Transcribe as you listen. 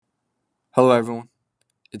Hello, everyone.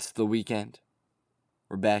 It's the weekend.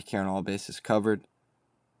 We're back here on All Bases Covered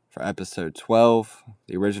for episode 12,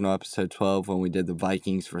 the original episode 12 when we did the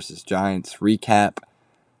Vikings versus Giants recap.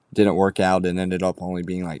 Didn't work out and ended up only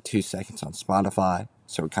being like 2 seconds on Spotify.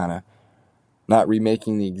 So we're kind of not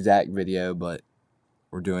remaking the exact video, but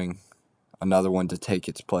we're doing another one to take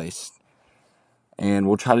its place. And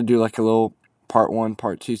we'll try to do like a little part 1,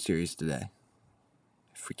 part 2 series today.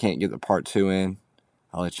 If we can't get the part 2 in,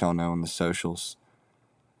 I'll let y'all know on the socials.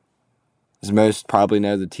 As most probably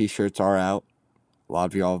know, the t-shirts are out. A lot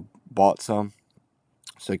of y'all bought some.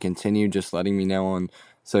 So continue just letting me know on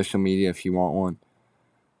social media if you want one.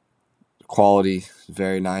 The quality is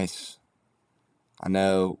very nice. I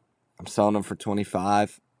know I'm selling them for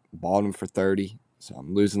 $25, bought them for $30, so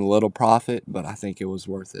I'm losing a little profit, but I think it was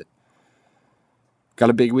worth it. Got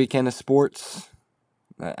a big weekend of sports,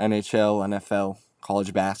 NHL, NFL,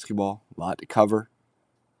 college basketball, a lot to cover.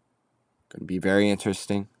 Going to be very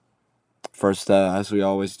interesting. First, as we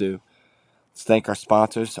always do, let's thank our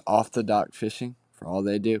sponsors, Off the Dock Fishing, for all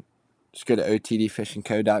they do. Just go to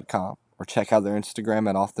otdfishingco.com or check out their Instagram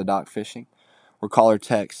at Off the Dock Fishing or call or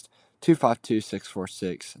text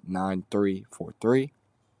 252-646-9343.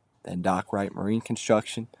 Then Dock Right Marine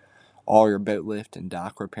Construction. All your boat lift and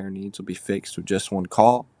dock repair needs will be fixed with just one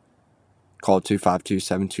call. Call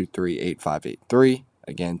 252-723-8583.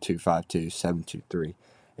 Again, 252-723-8583.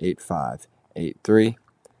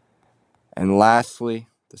 And lastly,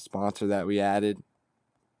 the sponsor that we added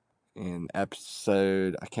in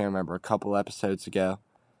episode, I can't remember, a couple episodes ago,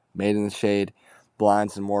 Made in the Shade,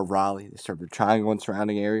 Blinds and More of Raleigh. They serve the triangle and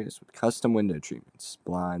surrounding areas with custom window treatments,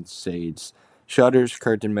 blinds, shades, shutters,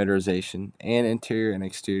 curtain motorization, and interior and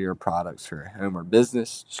exterior products for your home or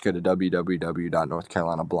business. Just go to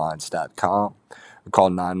www.northcarolinablinds.com or call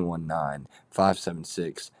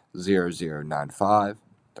 919-576-0095.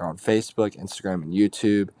 They're on Facebook, Instagram, and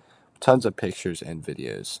YouTube. Tons of pictures and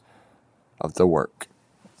videos of the work.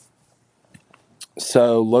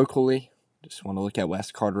 So locally, just want to look at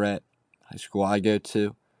West Carteret, high school I go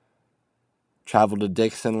to. Traveled to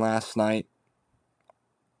DIXON last night.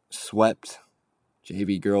 Swept.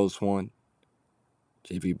 JV girls won.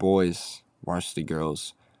 JV boys, varsity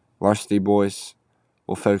girls. Varsity boys,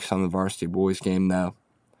 we'll focus on the varsity boys game now.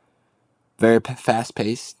 Very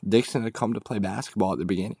fast-paced. DIXON had come to play basketball at the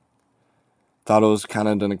beginning. Thought it was kind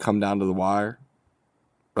of going to come down to the wire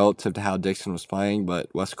relative to how DIXON was playing, but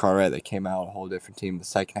West Carteret, they came out a whole different team in the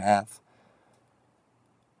second half.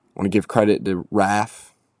 Want to give credit to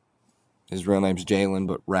Raf. His real name's Jalen,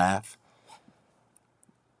 but Raf.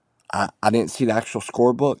 I didn't see the actual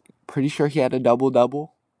scorebook. Pretty sure he had a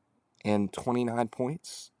double-double and 29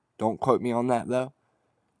 points. Don't quote me on that, though.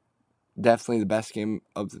 Definitely the best game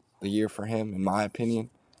of the year for him, in my opinion.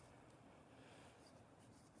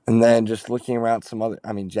 And then just looking around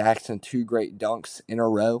Jackson, 2 great dunks in a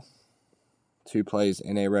row. 2 plays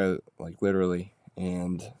in a row, like literally.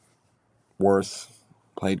 And Worth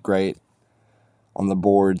played great on the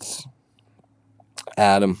boards.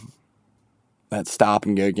 Adam, that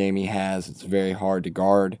stop-and-go game he has, it's very hard to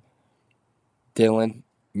guard. Dylan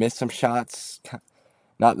missed some shots.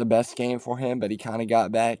 Not the best game for him, but he kind of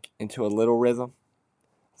got back into a little rhythm.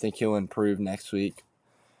 I think he'll improve next week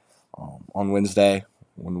on Wednesday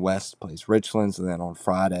when West plays Richlands, and then on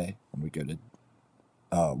Friday when we go to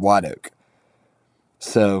White Oak.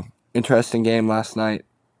 So, interesting game last night.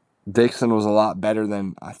 DIXON was a lot better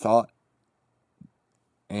than I thought,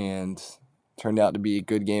 and turned out to be a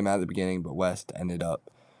good game at the beginning, but West ended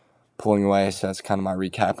up pulling away, so that's kind of my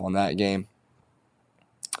recap on that game.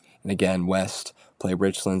 And again, West play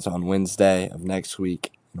Richlands on Wednesday of next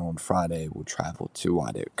week, and on Friday we'll travel to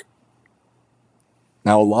White Oak.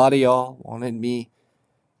 Now, a lot of y'all wanted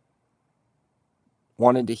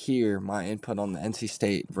to hear my input on the NC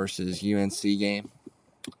State versus UNC game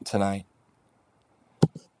tonight.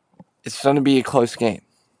 It's going to be a close game.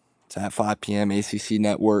 It's at 5 p.m. ACC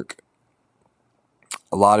Network.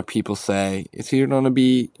 A lot of people say it's either going to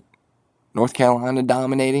be North Carolina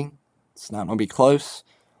dominating, it's not going to be close,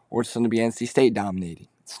 or it's going to be NC State dominating,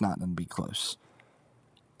 it's not going to be close.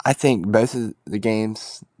 I think both of the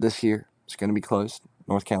games this year is going to be close.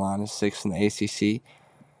 North Carolina's 6th in the ACC,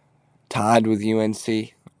 tied with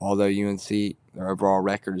UNC, although UNC, their overall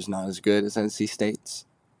record is not as good as NC State's,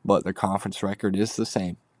 but their conference record is the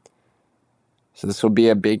same. So this will be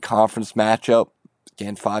a big conference matchup.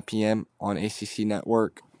 Again, 5 p.m. on ACC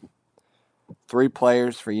Network. 3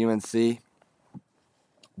 players for UNC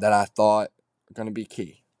that I thought were going to be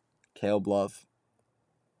key. Caleb Love.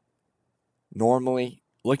 Normally,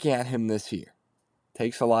 looking at him this year,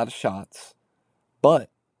 takes a lot of shots, but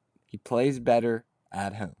he plays better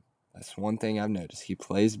at home. That's one thing I've noticed. He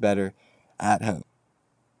plays better at home.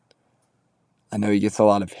 I know he gets a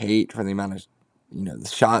lot of hate for the amount of, the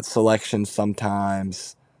shot selection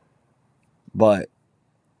sometimes. But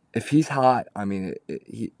if he's hot, I mean,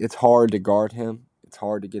 it's hard to guard him. It's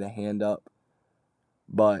hard to get a hand up.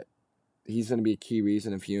 But he's going to be a key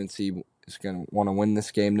reason if UNC is going to want to win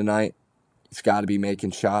this game tonight. He's got to be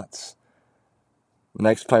making shots. The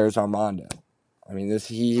next player is Armando. I mean,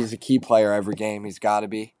 he's a key player every game. He's got to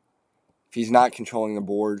be. If he's not controlling the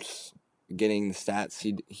boards, getting the stats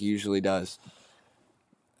he usually does,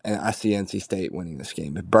 and I see NC State winning this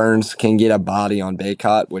game. If Burns can get a body on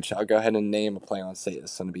Baycott, which I'll go ahead and name a play on State,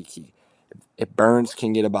 that's going to be key. If Burns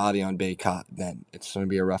can get a body on Baycott, then it's going to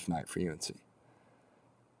be a rough night for UNC.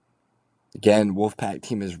 Again, Wolfpack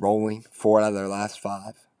team is rolling 4 out of their last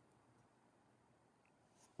 5.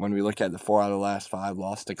 When we look at the 4 out of the last 5,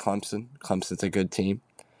 lost to Clemson. Clemson's a good team.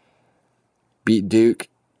 Beat Duke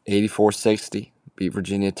 84-60. Beat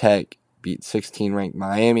Virginia Tech. Beat 16-ranked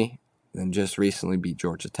Miami. And just recently beat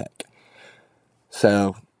Georgia Tech.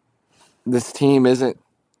 So this team isn't,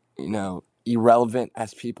 irrelevant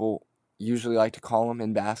as people usually like to call them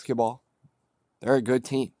in basketball. They're a good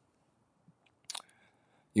team.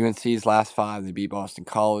 UNC's last 5, they beat Boston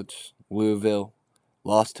College, Louisville,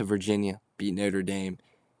 lost to Virginia, beat Notre Dame,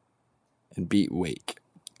 and beat Wake.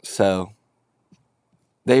 So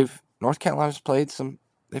North Carolina's played some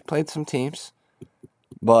teams,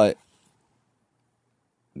 but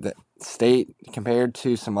the State, compared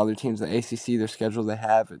to some other teams, the ACC, their schedule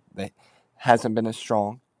they hasn't been as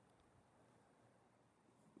strong.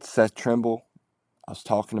 Seth Trimble, I was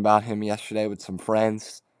talking about him yesterday with some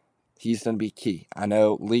friends. He's going to be key. I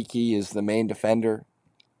know Leakey is the main defender.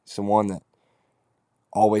 He's the one that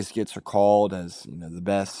always gets recalled as, the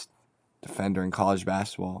best defender in college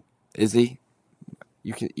basketball. Is he?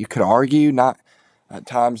 You could argue, not at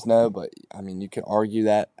times, no, but I mean you could argue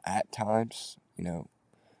that at times,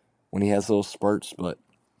 when he has little spurts. But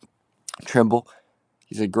Trimble,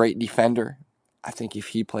 he's a great defender. I think if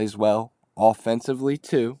he plays well offensively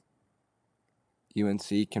too,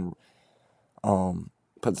 UNC can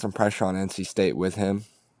put some pressure on NC State with him.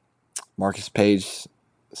 Marcus Page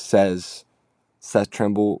says Seth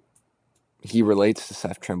Trimble, he relates to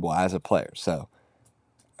Seth Trimble as a player. So,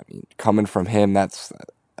 I mean, coming from him, that's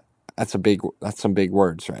some big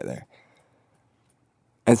words right there.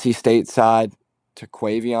 NC State side, to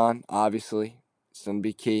Quavion, obviously, it's going to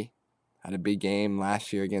be key. Had a big game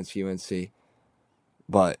last year against UNC.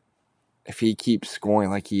 But if he keeps scoring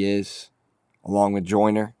like he is, along with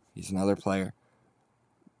Joyner, he's another player,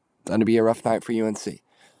 it's going to be a rough night for UNC.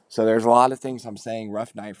 So there's a lot of things I'm saying,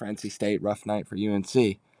 rough night for NC State, rough night for UNC.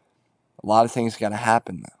 A lot of things got to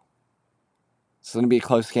happen, though. It's going to be a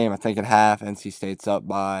close game. I think at half, NC State's up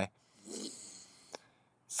by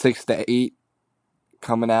 6-8.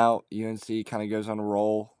 Coming out, UNC kind of goes on a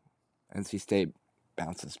roll. NC State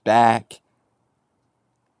bounces back.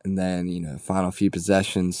 And then, final few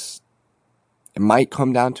possessions. It might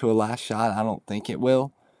come down to a last shot. I don't think it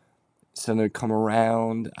will. It's going to come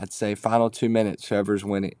around, I'd say, final 2 minutes. Whoever's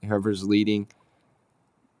leading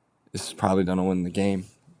is probably going to win the game.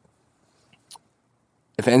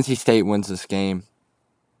 If NC State wins this game,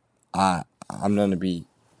 I'm going to be...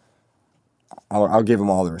 I'll give them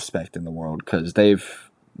all the respect in the world because they've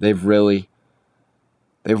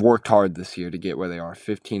worked hard this year to get where they are,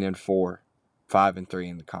 15-4, 5-3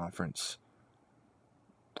 in the conference.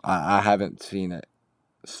 I haven't seen it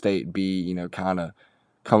State be, kind of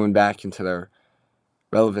coming back into their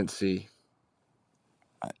relevancy.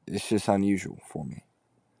 It's just unusual for me.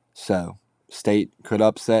 So State could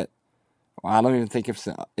upset. Well, I don't even think it's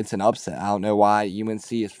an upset. I don't know why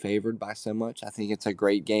UNC is favored by so much. I think it's a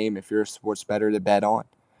great game if you're a sports bettor to bet on.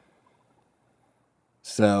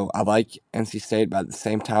 So I like NC State, but at the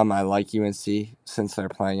same time, I like UNC since they're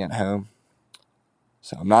playing at home.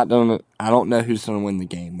 So I don't know who's going to win the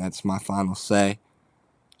game. That's my final say.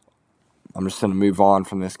 I'm just going to move on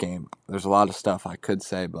from this game. There's a lot of stuff I could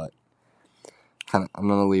say, but I'm going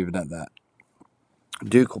to leave it at that.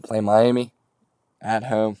 Duke will play Miami at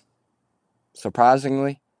home.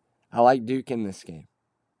 Surprisingly, I like Duke in this game.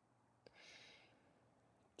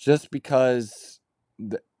 Just because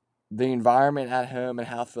the environment at home and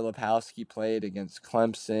how Filipowski played against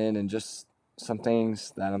Clemson and just some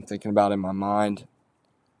things that I'm thinking about in my mind.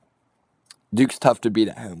 Duke's tough to beat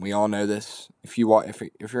at home. We all know this. If you're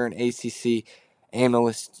an ACC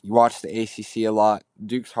analyst, you watch the ACC a lot.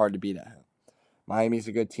 Duke's hard to beat at home. Miami's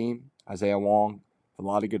a good team. Isaiah Wong, a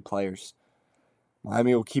lot of good players.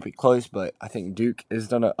 Miami will keep it close, but I think Duke is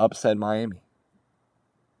going to upset Miami.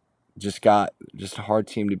 Just a hard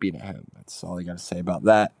team to beat at home. That's all I got to say about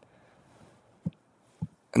that.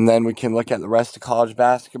 And then we can look at the rest of college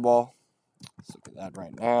basketball. Let's look at that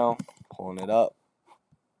right now. Pulling it up.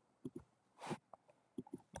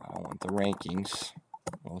 I want the rankings.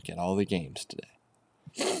 We'll look at all the games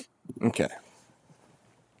today. Okay.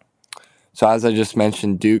 So as I just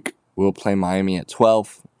mentioned, Duke will play Miami at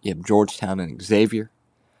 12. You have Georgetown and Xavier.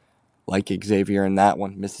 Like Xavier in that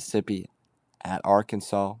one. Mississippi at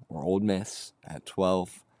Arkansas or Ole Miss at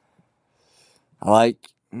 12. I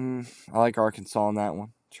like Arkansas in that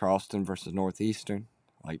one. Charleston versus Northeastern.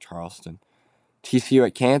 I like Charleston. TCU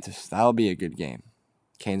at Kansas. That'll be a good game.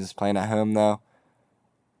 Kansas playing at home though.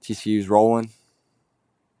 TCU's rolling.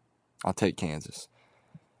 I'll take Kansas.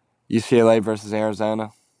 UCLA versus Arizona.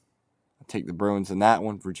 I'll take the Bruins in that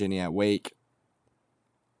one. Virginia at Wake.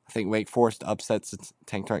 I think Wake Forest upsets its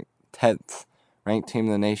 10th ranked team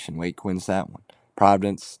in the nation. Wake wins that one.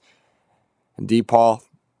 Providence and DePaul.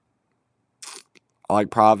 I like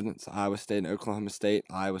Providence, Iowa State, and Oklahoma State.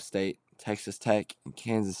 Iowa State, Texas Tech, and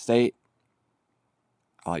Kansas State.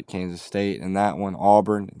 I like Kansas State in that one.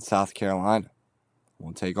 Auburn and South Carolina.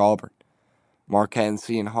 We'll take Auburn. Marquette and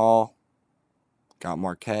Seton Hall. Got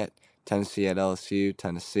Marquette. Tennessee at LSU.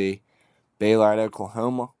 Tennessee. Baylor at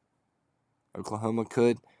Oklahoma. Oklahoma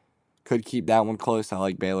could keep that one close. I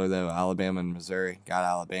like Baylor, though. Alabama and Missouri. Got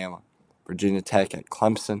Alabama. Virginia Tech at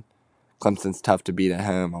Clemson. Clemson's tough to beat at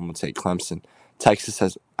home. I'm going to take Clemson. Texas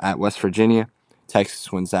has at West Virginia.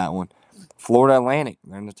 Texas wins that one. Florida Atlantic.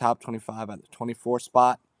 They're in the top 25 at the 24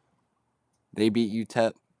 spot. They beat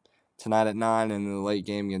UTEP tonight at 9. And in the late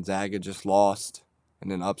game, Gonzaga just lost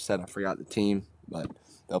in an upset. I forgot the team, but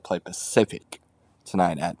they'll play Pacific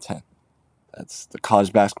tonight at 10. That's the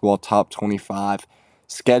college basketball top 25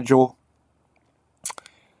 schedule.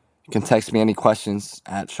 You can text me any questions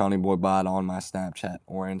at ShawneeBoyBot on my Snapchat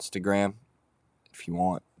or Instagram if you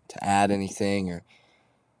want to add anything or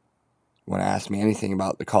want to ask me anything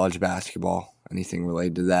about the college basketball, anything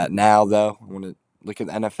related to that. Now, though, I want to look at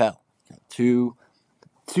the NFL. Got two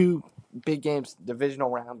big games, divisional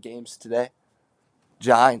round games today.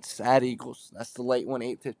 Giants at Eagles. That's the late one,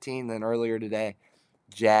 8:15. Then earlier today,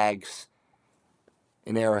 Jags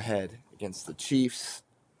in Arrowhead against the Chiefs.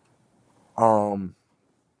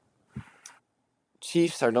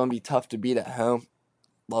 Chiefs are going to be tough to beat at home.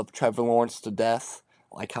 Love Trevor Lawrence to death.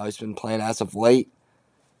 Like how he's been playing as of late.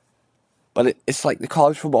 But it's like the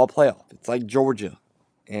college football playoff. It's like Georgia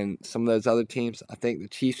and some of those other teams. I think the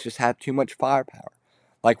Chiefs just have too much firepower.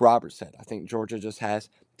 Like Robert said, I think Georgia just has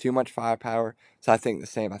too much firepower. So I think the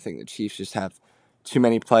same. I think the Chiefs just have too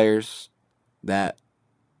many players that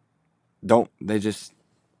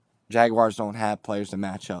Jaguars don't have players to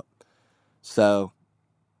match up. So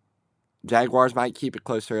Jaguars might keep it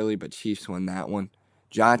close early, but Chiefs win that one.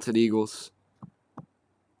 Giants at Eagles.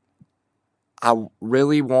 I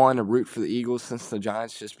really want to root for the Eagles since the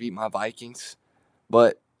Giants just beat my Vikings.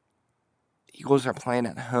 But Eagles are playing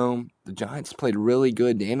at home. The Giants played really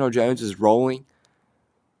good. Daniel Jones is rolling.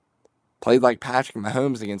 Played like Patrick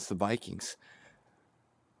Mahomes against the Vikings.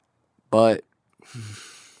 But,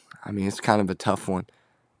 it's kind of a tough one.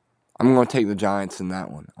 I'm going to take the Giants in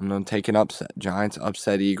that one. I'm going to take an upset. Giants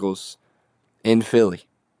upset Eagles in Philly.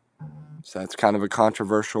 So that's kind of a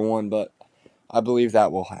controversial one, but I believe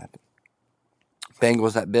that will happen.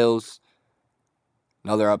 Bengals at Bills.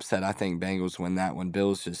 Another upset. I think Bengals win that one.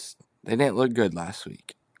 Bills they didn't look good last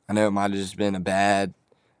week. I know it might have just been a bad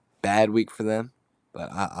week for them, but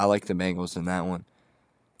I like the Bengals in that one.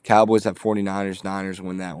 Cowboys at 49ers. Niners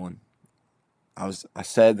win that one. I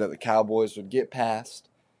said that the Cowboys would get past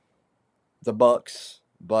the Bucs,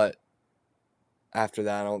 but after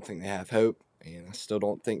that, I don't think they have hope, and I still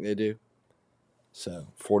don't think they do. So,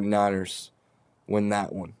 49ers win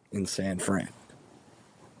that one in San Fran.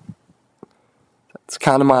 That's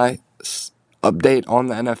kind of my update on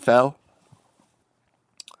the NFL.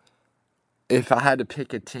 If I had to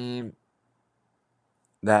pick a team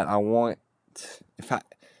that I want, if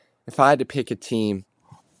I had to pick a team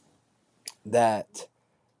that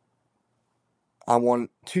I want,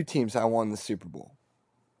 two teams I won the Super Bowl,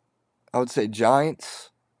 I would say Giants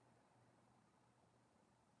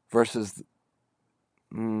versus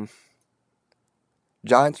the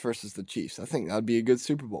Chiefs. I think that would be a good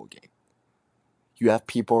Super Bowl game. You have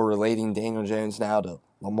people relating Daniel Jones now to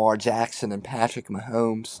Lamar Jackson and Patrick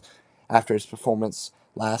Mahomes after his performance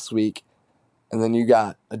last week. And then you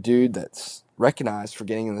got a dude that's recognized for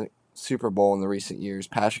getting in the Super Bowl in the recent years,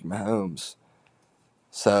 Patrick Mahomes.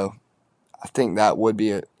 So I think that would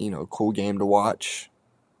be a cool game to watch.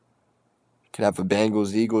 You could have a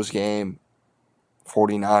Bengals-Eagles game,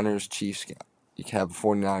 49ers-Chiefs game. You could have a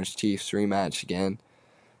 49ers-Chiefs rematch again.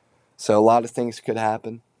 So a lot of things could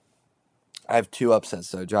happen. I have two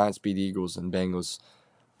upsets, though. Giants beat Eagles and Bengals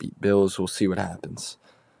beat Bills. We'll see what happens.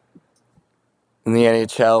 In the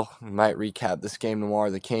NHL, we might recap this game tomorrow.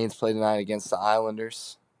 The Canes play tonight against the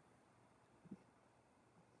Islanders.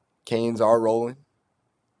 Canes are rolling.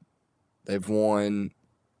 They've won.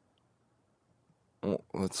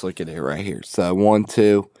 Let's look at it right here. So 1,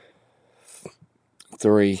 2,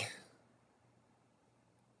 3.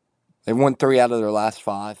 They've won 3 out of their last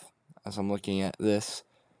 5. As I'm looking at this,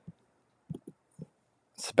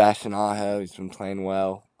 Sebastian Aho, he's been playing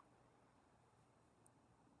well.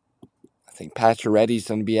 I think Pacioretty's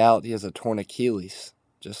going to be out. He has a torn Achilles.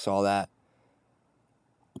 Just saw that.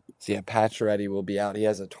 So yeah, Pacioretty will be out. He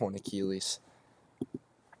has a torn Achilles.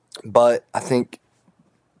 But I think,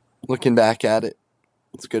 looking back at it,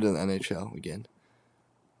 it's good in the NHL again.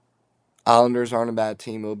 Islanders aren't a bad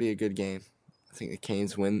team. It'll be a good game. I think the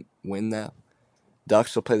Canes win that.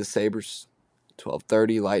 Ducks will play the Sabres.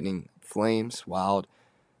 12:30. Lightning, Flames, Wild,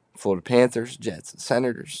 Florida Panthers, Jets and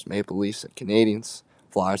Senators, Maple Leafs and Canadiens,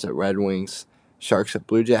 Flyers at Red Wings, Sharks at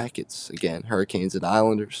Blue Jackets, again, Hurricanes at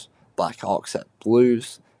Islanders, Blackhawks at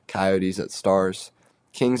Blues, Coyotes at Stars,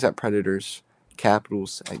 Kings at Predators,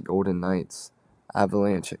 Capitals at Golden Knights,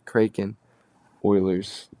 Avalanche at Kraken,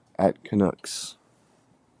 Oilers at Canucks.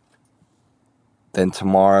 Then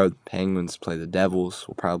tomorrow, the Penguins play the Devils.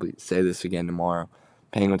 We'll probably say this again tomorrow.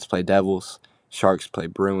 Penguins play Devils, Sharks play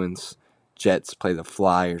Bruins, Jets play the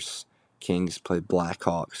Flyers, Kings play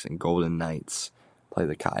Blackhawks, and Golden Knights play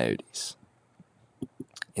the Coyotes.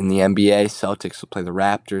 In the NBA, Celtics will play the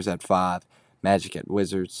Raptors at 5, Magic at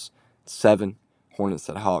Wizards at 7, Hornets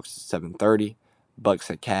at Hawks at 7:30, Bucks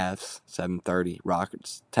at Cavs 7:30,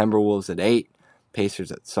 Rockets Timberwolves at 8,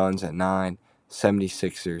 Pacers at Suns at 9,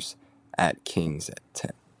 76ers at Kings at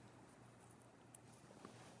 10.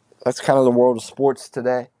 That's kind of the world of sports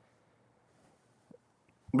today.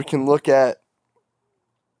 We can look at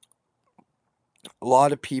a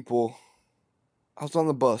lot of people. I was on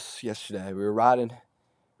the bus yesterday. We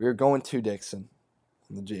were going to DIXON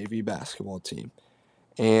on the JV basketball team.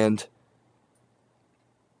 And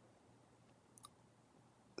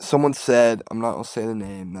someone said, I'm not going to say the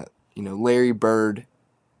name, that, Larry Bird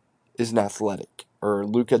isn't athletic. Or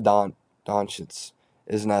Luka Doncic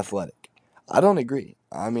isn't athletic. I don't agree.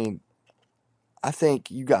 I mean, I think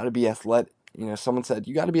you got to be athletic. Someone said,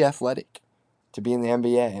 you got to be athletic to be in the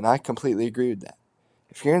NBA. And I completely agree with that.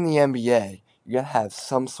 If you're in the NBA, you got to have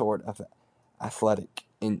some sort of athletic.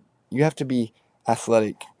 And you have to be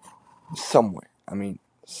athletic somewhere. I mean,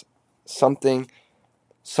 something,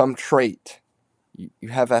 some trait. You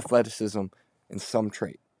have athleticism in some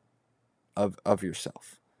trait of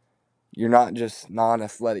yourself. You're not just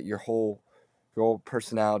non-athletic. Your whole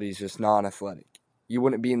personality is just non-athletic. You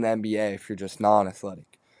wouldn't be in the NBA if you're just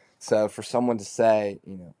non-athletic. So for someone to say,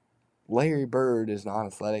 Larry Bird is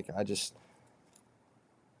non-athletic,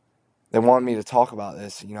 they want me to talk about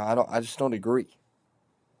this. I just don't agree.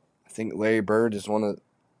 I think Larry Bird is one of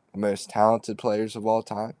the most talented players of all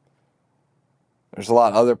time. There's a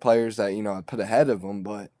lot of other players that, I put ahead of him,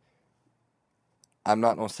 but I'm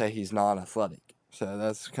not going to say he's non-athletic. So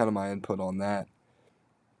that's kind of my input on that.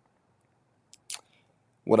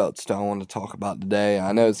 What else do I want to talk about today?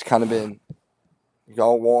 I know it's kind of been,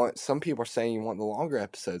 some people are saying you want the longer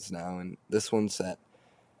episodes now, and this one's at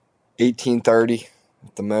 18:30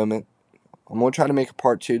 at the moment. I'm going to try to make a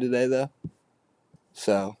part 2 today, though.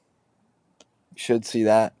 So, you should see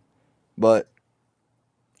that. But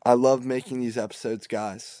I love making these episodes,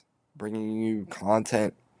 guys. Bringing you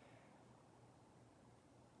content.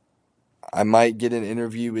 I might get an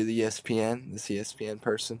interview with ESPN, this ESPN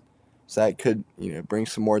person. So that could, bring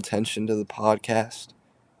some more attention to the podcast.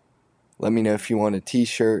 Let me know if you want a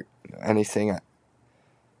t-shirt, anything,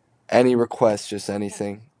 any requests, just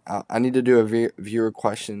anything. I need to do a viewer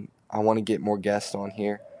question. I want to get more guests on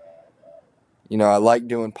here. I like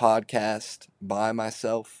doing podcasts by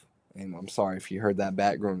myself. And I'm sorry if you heard that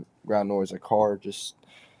background noise. A car just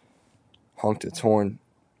honked its horn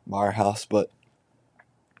by our house. But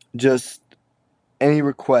just any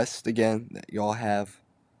requests, again, that y'all have,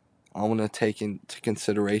 I want to take into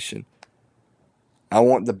consideration. I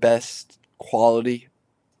want the best quality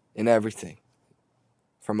in everything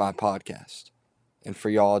for my podcast and for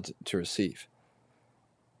y'all to receive.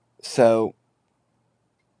 So,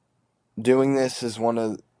 doing this is one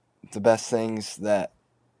of the best things that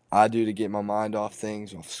I do to get my mind off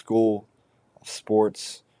things, off school, off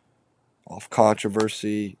sports, off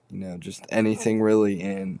controversy, just anything really.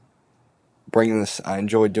 And I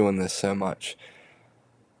enjoy doing this so much.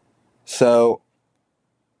 So,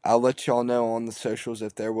 I'll let y'all know on the socials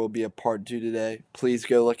if there will be a part 2 today. Please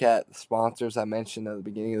go look at the sponsors I mentioned at the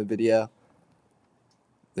beginning of the video.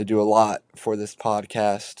 They do a lot for this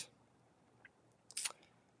podcast.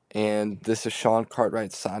 And this is Sean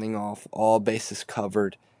Cartwright signing off. All bases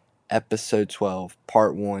covered. Episode 12,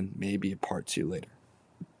 part 1, maybe a part 2 later.